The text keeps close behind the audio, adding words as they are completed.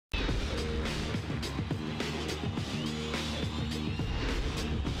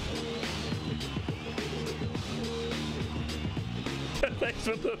Thanks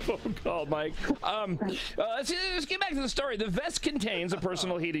for the phone call, Mike. Let's get back to the story. The vest contains a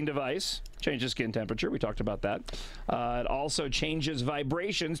personal heating device. Changes skin temperature. We talked about that. It also changes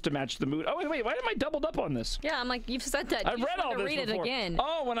vibrations to match the mood. Oh, wait. Why am I doubled up on this? Yeah, I'm like, you've said that. I've read all this read before. It again.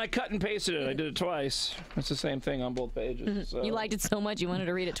 Oh, when I cut and pasted it, I did it twice. It's the same thing on both pages. So. You liked it so much you wanted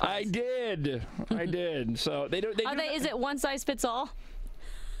to read it twice. I did. I did. So they don't. Is it one size fits all?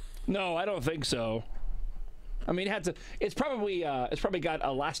 No, I don't think so. I mean, it's probably got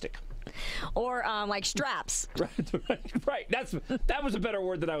elastic. Or like straps. Right. That was a better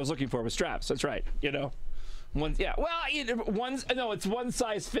word that I was looking for, was straps. That's right. You know, it's one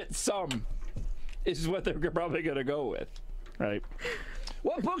size fits some. Is what they're probably going to go with, right?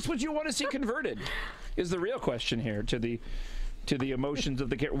 What books would you want to see converted? Is the real question here to the emotions of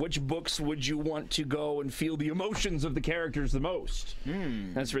the character. Which books would you want to go and feel the emotions of the characters the most?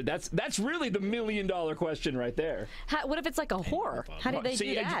 That's really the $1 million question right there. What if it's like a horror? How do they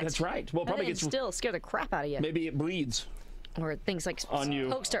do that? That's right. Well, probably still scare the crap out of you. Maybe it bleeds. Or things like on you.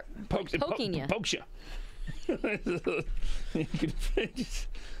 Poking you. Pokes you.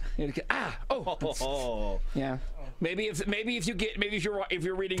 Yeah. Maybe if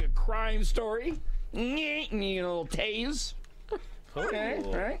you're reading a crime story, little tase. Okay,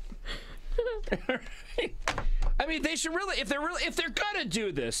 right. I mean, they should really, if they're gonna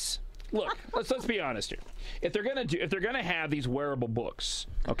do this. Look, let's be honest here. If they're gonna have these wearable books,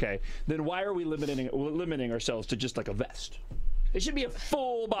 okay, then why are we limiting ourselves to just like a vest? It should be a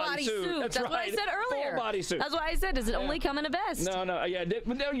full body suit. That's right. What I said earlier. Full body suit. That's what I said. Does it only come in a vest? No,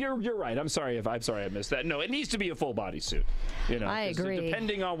 you're right. I'm sorry if I missed that. No, it needs to be a full body suit. You know, I agree.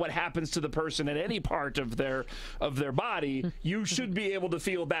 Depending on what happens to the person at any part of their body, you should be able to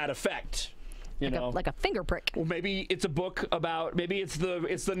feel that effect. Like a finger prick. Well, maybe it's a book about. Maybe it's the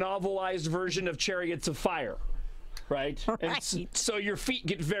novelized version of Chariots of Fire, right? And so your feet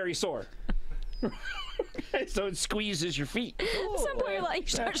get very sore. So it squeezes your feet. At some point, you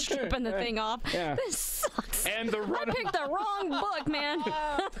start stripping the thing off. Yeah. This sucks. And I picked the wrong book, man.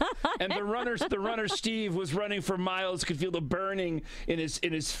 And the runner Steve was running for miles, could feel the burning in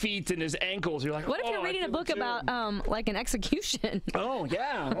his feet and his ankles. You're like, what if you're reading a book about like an execution? Oh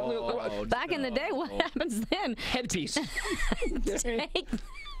yeah. Back in the day, what happens then? Headpiece.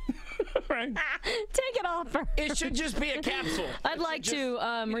 Right. Take it off first. It should just be a capsule. I'd like to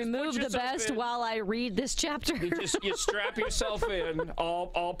remove the vest while I read this chapter. You strap yourself in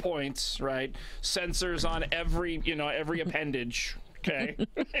all points, right? Sensors on every appendage. Okay,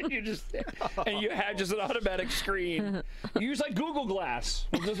 and you have just an automatic screen. You use like Google Glass.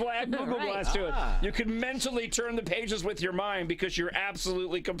 Just add Google Glass to it. You can mentally turn the pages with your mind because you're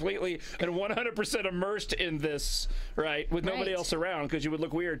absolutely, completely, and 100% immersed in this, right? With nobody else around, because you would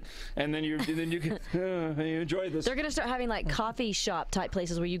look weird. And then you can you enjoy this. They're gonna start having like coffee shop type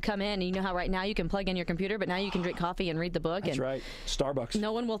places where you come in and you know how right now you can plug in your computer, but now you can drink coffee and read the book. That's right. Starbucks.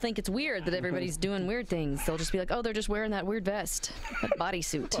 No one will think it's weird that everybody's doing weird things. They'll just be like, oh, they're just wearing that weird vest. That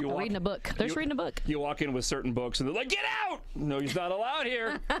bodysuit. Reading a book. They're just reading a book. You walk in with certain books and they're like, get out! No, he's not allowed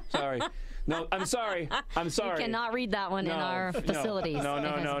here. Sorry. No, I'm sorry. You cannot read that one in our facilities. No. It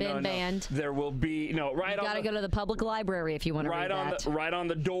has been banned. There will be you gotta go to the public library if you want to read that. Right on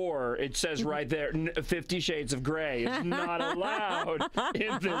the door, it says right there, 50 Shades of Grey. It's not allowed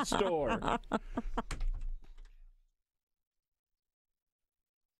in this store.